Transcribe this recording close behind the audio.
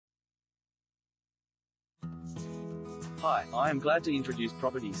Hi, I am glad to introduce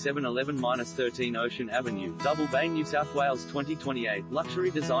property 711-13 Ocean Avenue, Double Bay, New South Wales 2028, luxury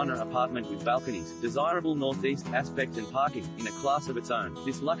designer apartment with balconies, desirable northeast aspect and parking, in a class of its own.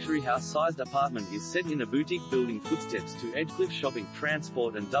 This luxury house-sized apartment is set in a boutique building footsteps to Edgecliff Shopping,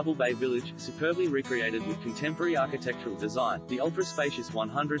 Transport and Double Bay Village, superbly recreated with contemporary architectural design. The ultra-spacious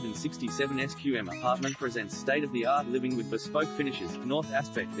 167 SQM apartment presents state-of-the-art living with bespoke finishes, north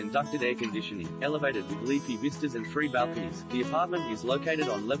aspect inducted air conditioning, elevated with leafy vistas and 3 balconies. The apartment is located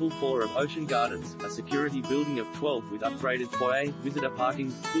on level 4 of Ocean Gardens, a security building of 12 with upgraded foyer, visitor parking,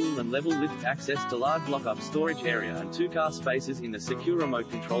 pool and level lift access to large lock-up storage area and 2 car spaces in a secure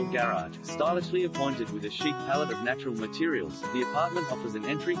remote-controlled garage. Stylishly appointed with a chic palette of natural materials, the apartment offers an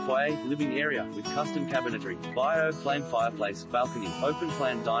entry foyer, living area with custom cabinetry, bio-flame fireplace, balcony,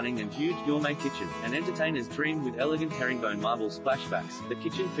 open-plan dining and huge gourmet kitchen, an entertainer's dream with elegant herringbone marble splashbacks. The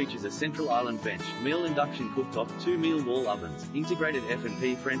kitchen features a central island bench, meal induction cooktop, 2 meal wall ovens, integrated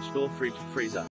F&P French door fridge, freezer,